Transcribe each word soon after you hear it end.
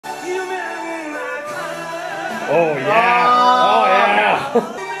Oh yeah! Oh yeah!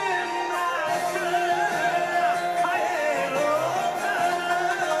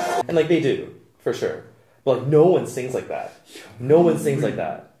 And like they do, for sure. But like no one sings like that. No one sings like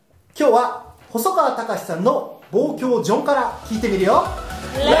that. 今日は細川たかしさんの望郷ジョンから聞いてみるよ。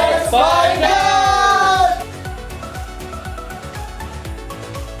 Let's find out!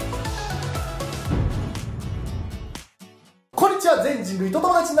 こんにちは、全人類と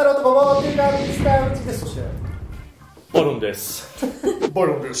友達になる男ボーティーラーミスターウチです。そしてバロンです。バ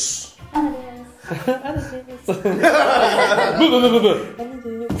ロンです。アナです。ブブブブブ。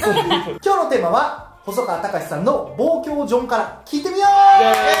今日のテーマは細川たかしさんの望郷ジョンから聞いてみよ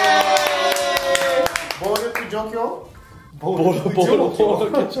う。暴力状況？暴力状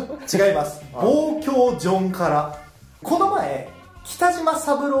況違います。望郷ジョンから。この前北島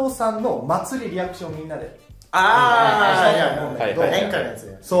三郎さんの祭りリアクションみんなでしたと思うんだけど、演歌のや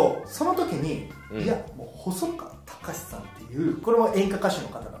つ。そう、その時に、いやもう細川たかしさんっていうこれも演歌歌手の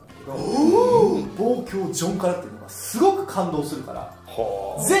方なんだけど、望郷ジョンからっていうのがすごく感動するから、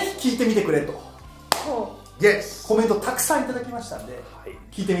ぜひ聴いてみてくれとコメントたくさんいただきましたんで、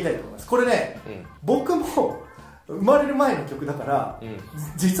聴いてみたいと思います。これね、僕も生まれる前の曲だから、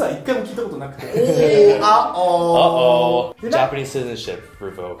実は一回も聞いたことなくて。Japanese citizenship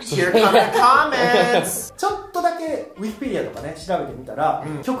revoked. ちょっとだけウィキペディアとかね調べてみたら、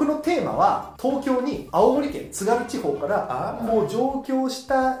曲のテーマは東京に青森県津軽地方からもう上京し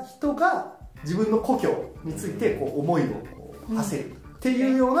た人が自分の故郷についてこう思いを馳せるって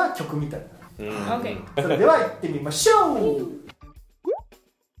いうような曲みたいな。それでは行ってみましょう。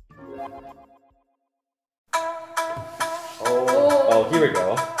Oh, here we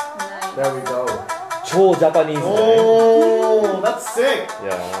go. There we go.超 Japanese. Oh, that's sick.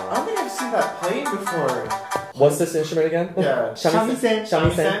 Yeah. I don't think I've seen that played before. What's this instrument again? Yeah. 三味線。三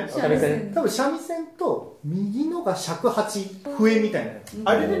味線。多分三味線と右のが尺八笛みたいなやつ。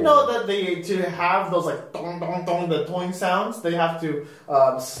I didn't know that they to have those like dong dong dong the toing sounds. They have to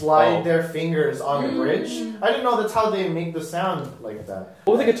slide their fingers on the bridge. I didn't know that's how they make the sound like that.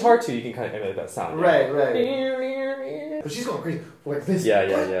 But with a guitar too, you can kind of emulate that sound. Right. But she's going crazy like this. Yeah.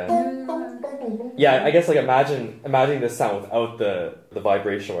 Yeah, I guess like imagining this sound without the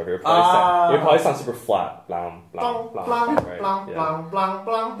vibration whatever. It probably sounds super flat. Blam blam blam blam blam blam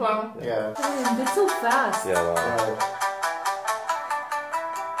blam blam. Yeah. That's so fast. Yeah, wow.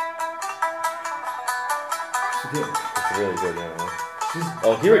 It's really good, yeah.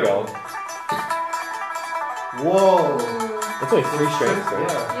 Oh, here we go. Whoa. It's only 3 strings, right?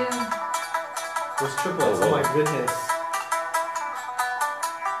 Yeah. Those triplets. Oh my goodness.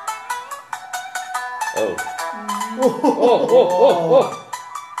 Oh. Oh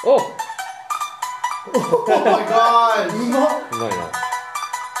my god.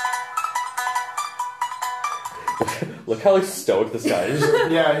 Look how like stoked this guy is.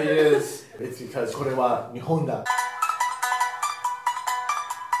 Yeah, he is. It's because これは日本だ。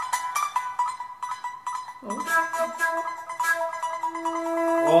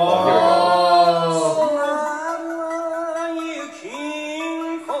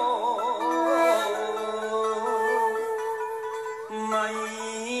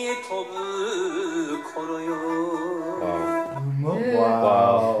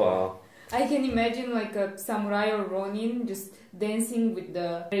I can imagine like a samurai or ronin just dancing with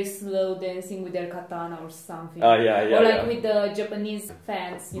the very slow dancing with their katana or something. Oh yeah. Or like with the Japanese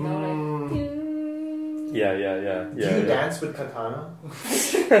fans, you know, like. Yeah. Do you dance with katana?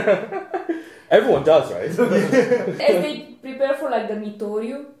 Everyone does, right? As they prepare for like the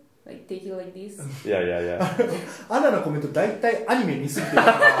mitoryu, like take it like this. Yeah. アナのコメント大体アニメ見すぎてる。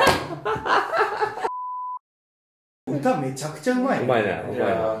歌めちゃくちゃうまい。うまいな。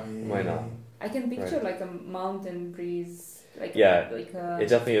 I can picture like a mountain breeze, like Yeah, like a it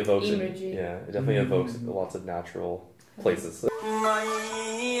definitely evokes imagery. it definitely evokes lots of natural places.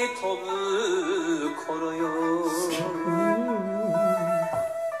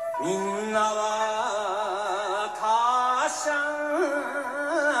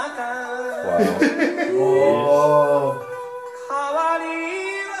 Oh.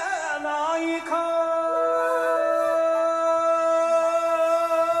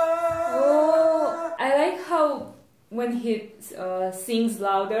 When he sings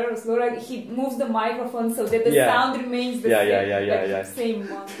louder, so like he moves the microphone so that the sound remains the same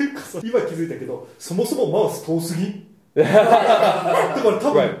one. 今気づいたけど、そもそもマウス遠すぎ。だから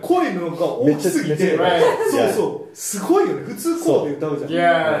多分声のが大きすぎて、そうすごいよね。普通こうで歌うじゃん。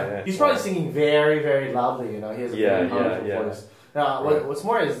Yeah, he's probably singing very, very loudly. You know, he has a very powerful voice. Now, what's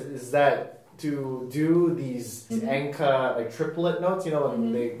more is that to do these enka like triplet notes, you know,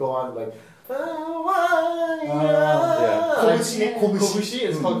 when they go on like. Kobushi.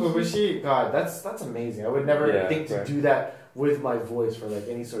 It's called kobushi. God, that's amazing. I would never think to do that with my voice for like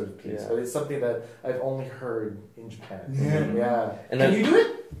any sort of piece, but it's something that I've only heard in Japan. Yeah. And Can then, you do it?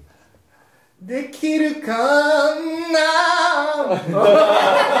 できるかな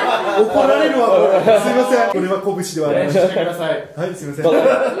怒られるわこれ。すいません。これは拳ではない。はい、すいません。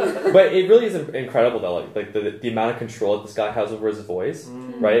but it really is incredible though, like the amount of control that this guy has over his voice,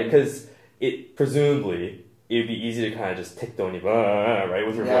 right? Because it presumably it'd be easy to kind of just tick on you, right,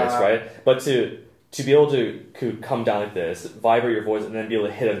 with your voice, right? But to be able to come down like this, vibrate your voice, and then be able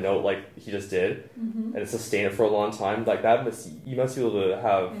to hit a note like he just did, and sustain it for a long time, like that you must be able to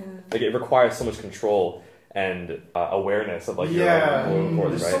have, like it requires so much control and awareness of like your own voice,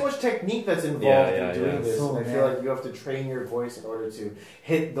 There's right? so much technique that's involved in doing this, and I feel like you have to train your voice in order to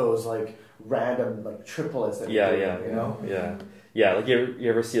hit those like random like triplets that you're doing, you know? Yeah, like you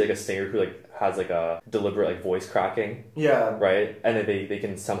ever see like a singer who like has like a deliberate like voice cracking, right? And then they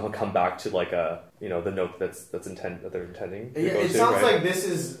can somehow come back to like a, you know, the note that they're intending. It sounds like this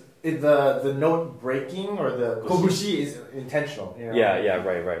is the note breaking or the kobushi is intentional. You know?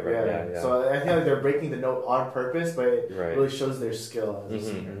 Right. So I feel like they're breaking the note on purpose, but it really shows their skill as a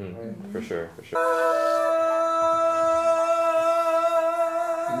singer. Right? For sure.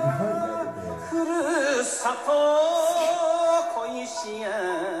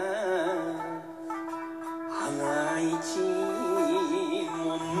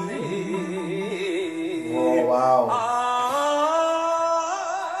 Oh wow.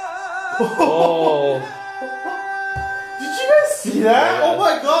 Oh. Did you guys see that? Oh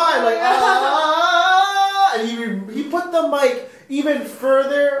my god! Like and he put the mic even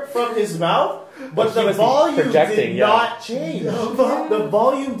further from his mouth, but the volume did not change. The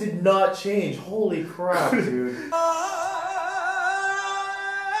volume did not change. Holy crap, dude.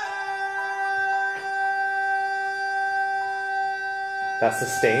 That's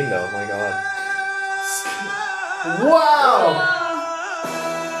sustained though, my god. Wow!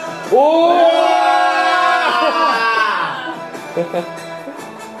 Oh!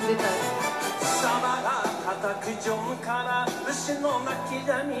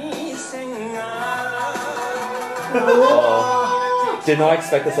 Did not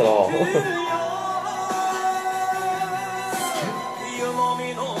expect this at all.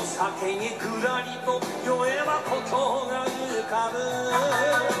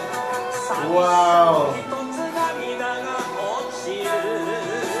 Wow.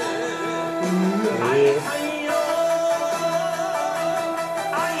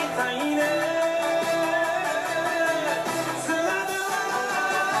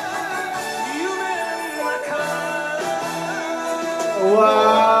 Wow.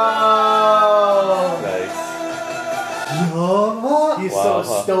 Nice. He's so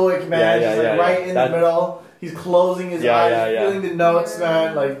stoic, man. He's like right in the middle. He's closing his eyes, feeling the notes,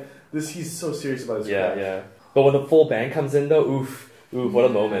 man. Like this, he's so serious about his craft. But when the full band comes in though, oof, what a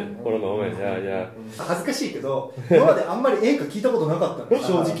moment. What a moment. Yeah. 恥ずかしいけど、今まであんまり演歌聞いたことなかったの、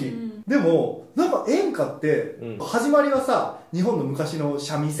正直。でも、なんか演歌って、始まりはさ、日本の昔の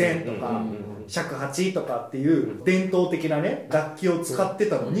三味線とか、尺八とかっていう伝統的なね、楽器を使って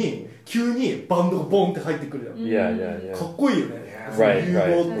たのに、急にバンドがボンって入ってくるじゃん。かっこいいよね。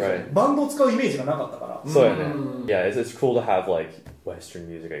Right. バンドを使うイメージがなかったから。So yeah, it's cool to have like Western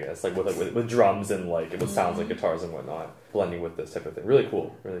music, I guess, like with drums and like what sounds like guitars and whatnot, blending with this type of thing. Really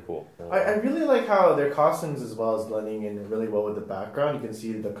cool. I really like how their costumes as well as blending in really well with the background. You can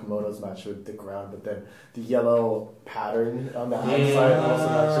see the kimonos match with the ground, but then the yellow pattern on the outside also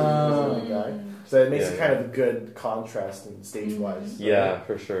matches with the guy. So it makes it kind of a good contrast and stage-wise. Yeah,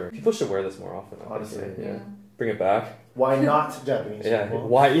 for sure. People should wear this more often. Honestly, bring it back. Why not Japanese people?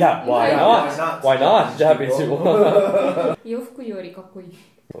 Why not Japanese people? 洋服よりかっこいい。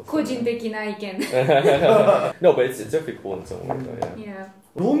個人的な意見。No, but it's definitely cool in its own way though. Yeah.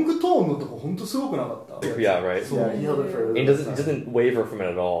 ロングトーンのとこ本当すごくなかった。Yeah, right. Yeah, he held it for. It doesn't waver from it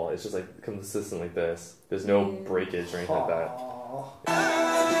at all. It's just like consistent like this. There's no breakage or anything like that.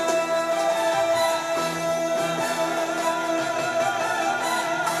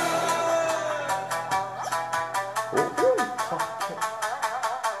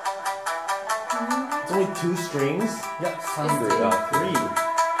 It's only 2 strings. Yeah, 3.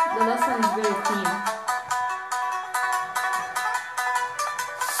 The last one is very thin.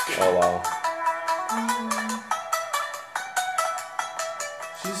 Oh wow.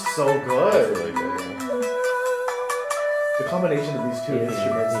 She's so good. That's really good. Yeah. The combination of these 2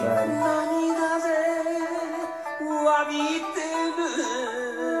 instruments, man.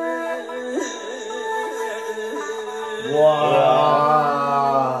 Wow.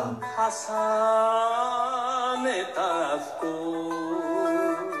 帰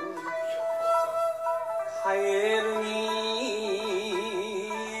るに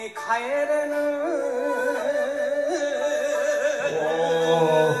帰れぬ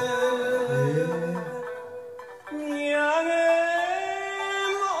見上げ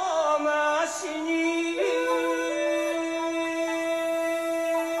もなしに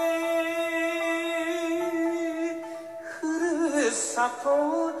ふるさと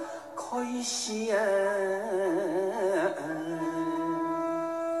恋しや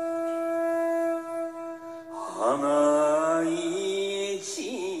花一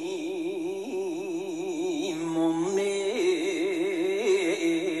もめ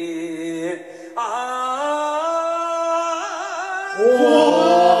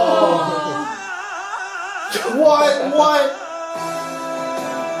What?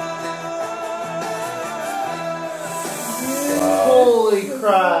 Holy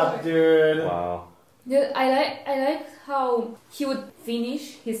crap, dude. Wow. Yeah, I like how he would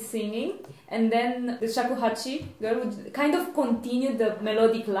finish his singing and then the shakuhachi girl would kind of continue the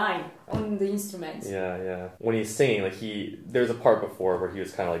melodic line on the instruments. Yeah. When he's singing, like there's a part before where he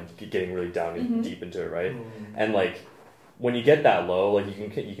was kind of like getting really down and deep into it, right? And like when you get that low, like you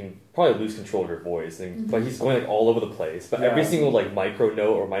can probably lose control of your voice, but he's going like all over the place. But every single like micro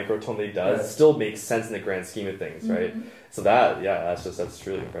note or microtone that he does still makes sense in the grand scheme of things, right? So that's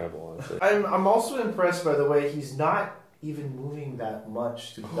truly incredible, honestly. I'm also impressed by the way he's not even moving that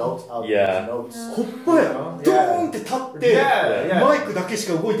much to belt out those notes. ほっぱやドーンって立ってマイクだけし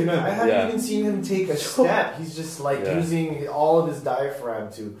か動いてないもん I haven't even seen him take a step. He's just like using all of his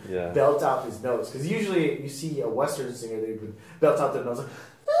diaphragm to belt out his notes. Because usually you see a Western singer, they would belt out their notes like,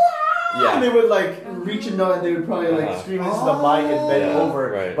 and they would like reach a note and they would probably like scream into the mic and bend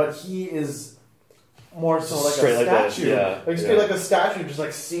over. Right. But he is more so like straight a statue. Like straight like a statue, just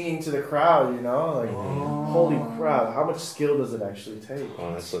like singing to the crowd, you know? Like, holy crap, how much skill does it actually take?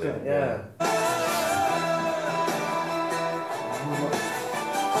 Honestly, yeah.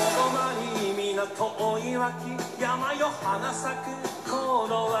 遠い脇山よ花咲く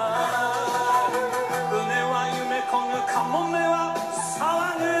頃は船は夢こぐかもめは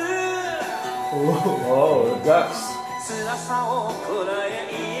騒ぐ Oh, ducks. 辛さをくらえ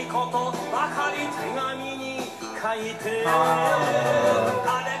いいことばかり手紙に書いてあ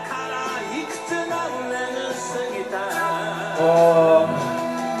れからいくつ何年過ぎた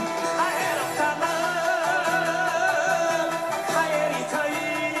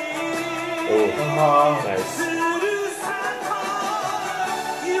Nice.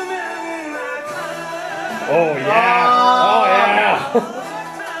 Oh yeah! Oh yeah!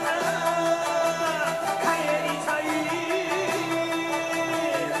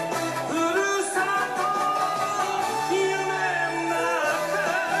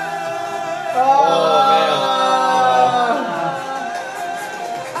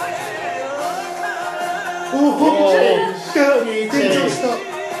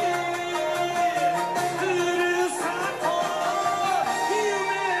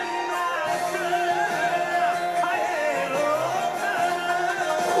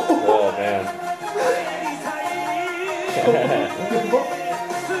 Oh man.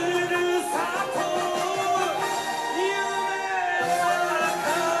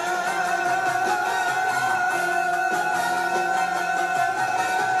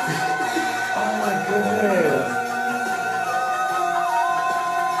 Oh my goodness.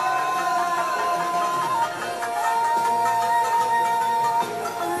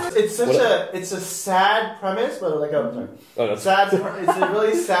 It's a sad premise, but like it's a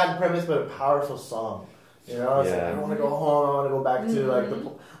really sad premise, but a powerful song. You know, it's like, I want to go home. I want to go back to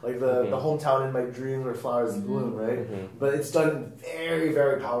the hometown in my dreams where flowers bloom, right? But it's done very,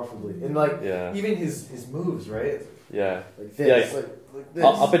 very powerfully, and even his moves, right? Like this, like this.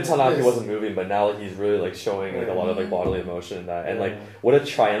 Up until now he wasn't moving, but now he's really like showing like a lot of like bodily emotion in that, and like what a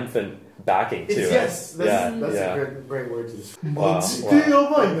triumphant backing too. Yes, that's a great word to describe. Wow.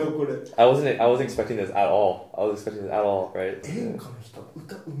 I wasn't expecting this at all. Right? 演歌の人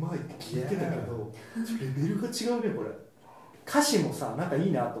歌うまいって聞いてたけどレベルが違うねこれ歌詞もさなんかい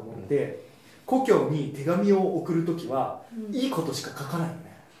いなと思って、故郷に手紙を送るときは、いいことしか書かないよ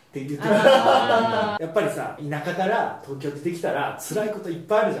ねって言ってたやっぱりさ田舎から東京出てきたら辛いこといっ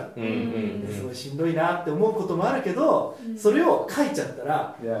ぱいあるじゃん、すごいしんどいなって思うこともあるけど、それを書いちゃった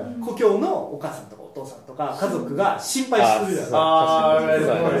ら、故郷のお母さんとかお父さんとか家族が心配するじゃん、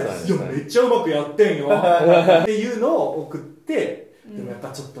いやめっちゃうまくやってんよっていうのを送って、でもやっぱ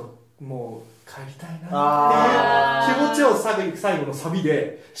ちょっともう帰りたいなあっていう気持ちを最後のサビ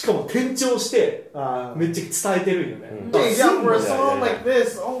でしかも転調してめっちゃ伝えてるんよね。Yeah, for a song like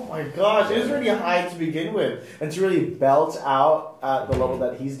this, oh my gosh, it was really high to begin with, and to really belt out at the level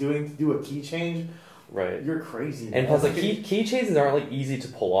that he's doing to do a key change. Right. You're crazy. And plus, like key changes aren't like easy to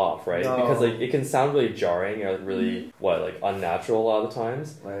pull off, right? No. Because like it can sound really jarring or like, really like unnatural a lot of the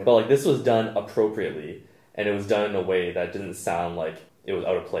times. Right. But like this was done appropriately, and it was done in a way that didn't sound like it was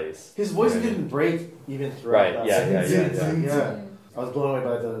out of place. His voice didn't break even throughout. Right. That Yeah. sentence. Yeah. I was blown away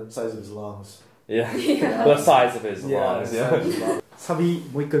by the size of his lungs. Yeah. The size of his lungs. Yeah. Yeah. サビ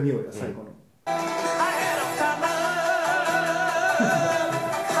もう一回見ようよ最後の。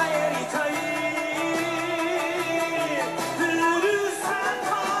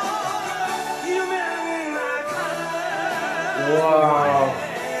Wow.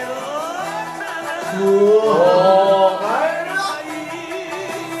 Cool.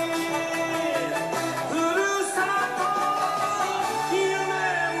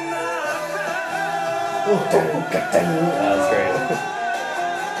 That was great.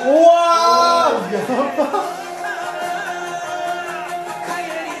 Wow.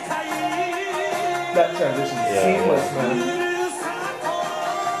 That transition is seamless, man.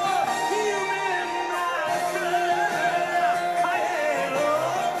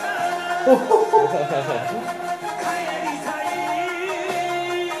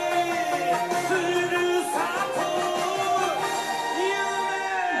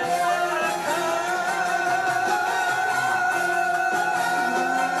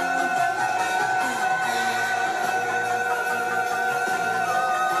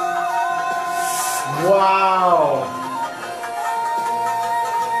 Wow.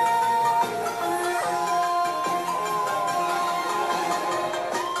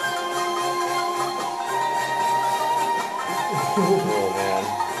 Oh man.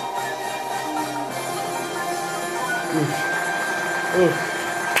 Oof.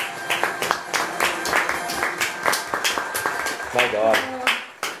 My god.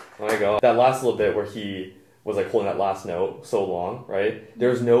 My god. That last little bit where he was like holding that last note so long, right?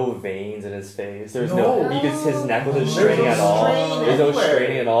 There's no veins in his face. There's his neck wasn't straining at all. There's no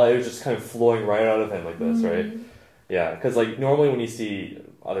straining at all. It was just kind of flowing right out of him like this, right? Yeah, because like normally when you see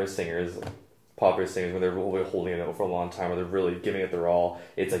other singers, popular singers, when they're really holding it out for a long time or they're really giving it their all,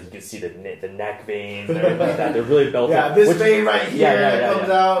 it's like you can see the neck veins and everything like that. They're really belting. Yeah, this vein right here comes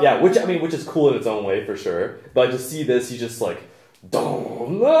out. Yeah, which is cool in its own way for sure. But to see this, he's just like,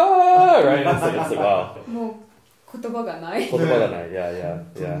 right? It's like wow. もう言葉がない。言葉がない. Yeah.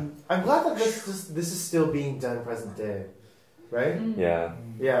 I'm glad that this is still being done present day, right? Yeah.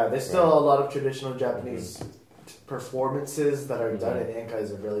 Yeah, there's still a lot of traditional Japanese performances that are done, and Enka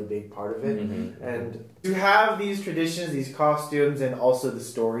is a really big part of it. And to have these traditions, these costumes, and also the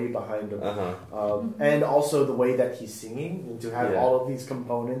story behind them, and also the way that he's singing, and to have all of these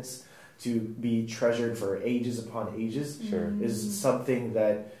components to be treasured for ages upon ages is something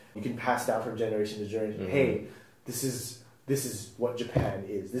that you can pass down from generation to generation. Hey, this is what Japan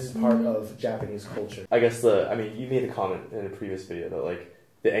is. This is part of Japanese culture. I guess you made a comment in a previous video that like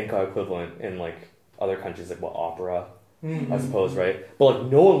the Enka equivalent in like other countries like opera, I suppose, right? But like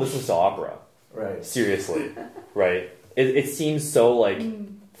no one listens to opera, right? Seriously, right? It seems so like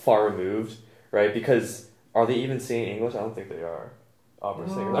far removed, right? Because are they even singing English? I don't think they are. Opera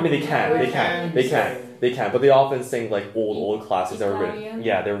singers. I mean, they can, but they often sing like old classics that were written.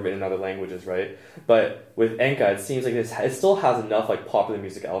 Yeah, they were written in other languages, right? But with Enka, it seems like it still has enough like popular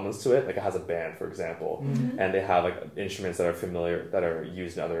music elements to it. Like it has a band, for example, and they have like instruments that are familiar that are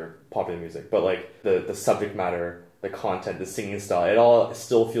used in other popular music. But like the subject matter, the content, the singing style, it all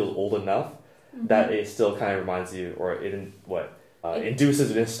still feels old enough that it still kind of reminds you, or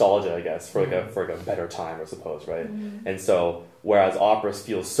induces nostalgia, I guess, for like a better time, I suppose, right? And so, whereas operas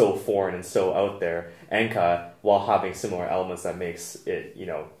feel so foreign and so out there, Enka, while having similar elements, that makes it,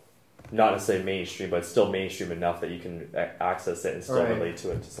 not necessarily mainstream, but still mainstream enough that you can access it and still relate to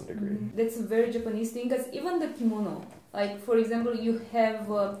it to some degree. That's a very Japanese thing, because even the kimono, like for example, you have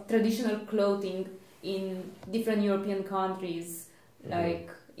traditional clothing in different European countries, like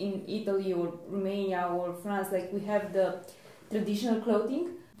in Italy or Romania or France, like we have the traditional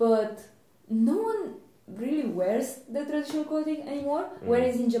clothing, but no one really wears the traditional clothing anymore.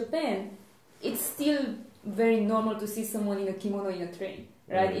 Whereas in Japan, it's still very normal to see someone in a kimono in a train,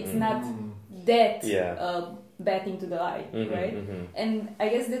 right? It's not that batting to the eye, right? And I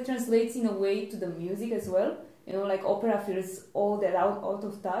guess that translates in a way to the music as well. Like opera feels all that out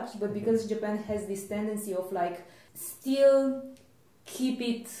of touch, but because Japan has this tendency of like still keep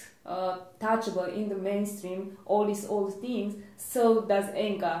it touchable in the mainstream, all these old things, so does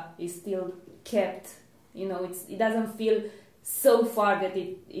enka is still kept. You know, it doesn't feel so far that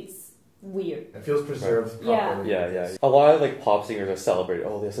it's weird. It feels preserved properly. Yeah. A lot of like pop singers are celebrated.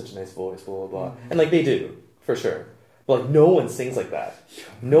 Oh, they have such a nice voice, blah blah blah, and like they do for sure. But like no one sings like that.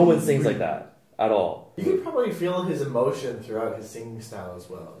 No one sings like that at all. You can probably feel his emotion throughout his singing style as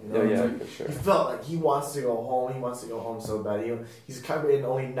well. You know? Yeah, Like, for sure. he felt like he wants to go home. He wants to go home so bad. He's covered in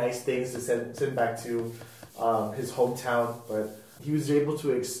only nice things to send back to his hometown. But he was able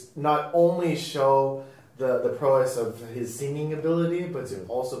to not only show the prowess of his singing ability, but to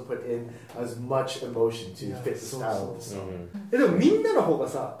also put in as much emotion to fit the style of the song. でもみんなの方が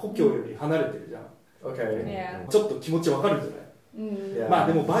さ故郷より離れてるじゃん。 Okay. Yeah. ちょっと気持ちわかるんじゃない？ Yeah. まあ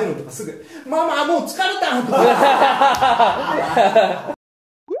でもバイロンとかすぐ「ママもう疲れた!」とか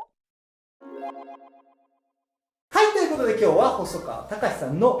はい、ということで今日は細川たかしさ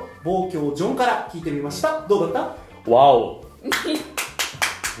んの「望郷ジョン」から聞いてみました。どうだった？ Wow.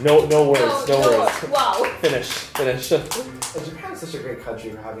 No words. No words. Wow. Finish. Japan is such a great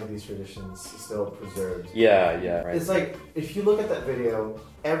country for having these traditions still preserved. Yeah. Right. It's like, if you look at that video,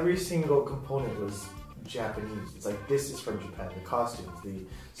 every single component was Japanese. It's like, this is from Japan. The costumes, the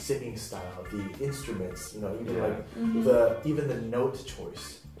singing style, the instruments, you know, even even the note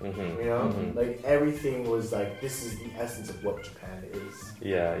choice. You know, like everything was like, this is the essence of what Japan is.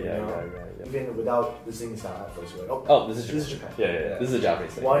 Yeah. Even without the singing style at first, you're like, Oh, this is Japan. Yeah. This is a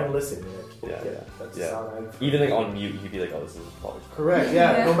Japanese thing. One listen, you're like, that's the Yeah. sound I... Even like on mute, you'd be like, oh, this is probably. Correct,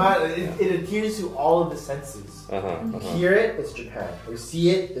 yeah. No matter, it adheres to all of the senses. You hear it, it's Japan. You see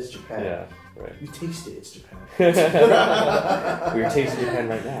it, it's Japan. Yeah. Right. You taste it, it's Japan. We're tasting Japan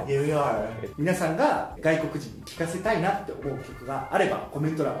right now. Here we are. 皆さんが外国人に聴かせたいなって思う曲があればコ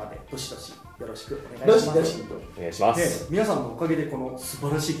メント欄までどしどしよろしくお願いします。どしどしお願いします。で、皆さんのおかげでこの素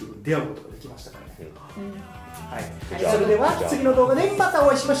晴らしい曲に出会うことができましたからね。はい、それでは次の動画でまたお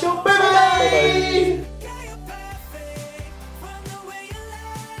会いしましょう。バイバイ。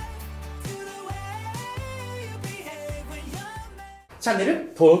チャンネル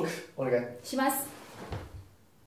登録お願いします。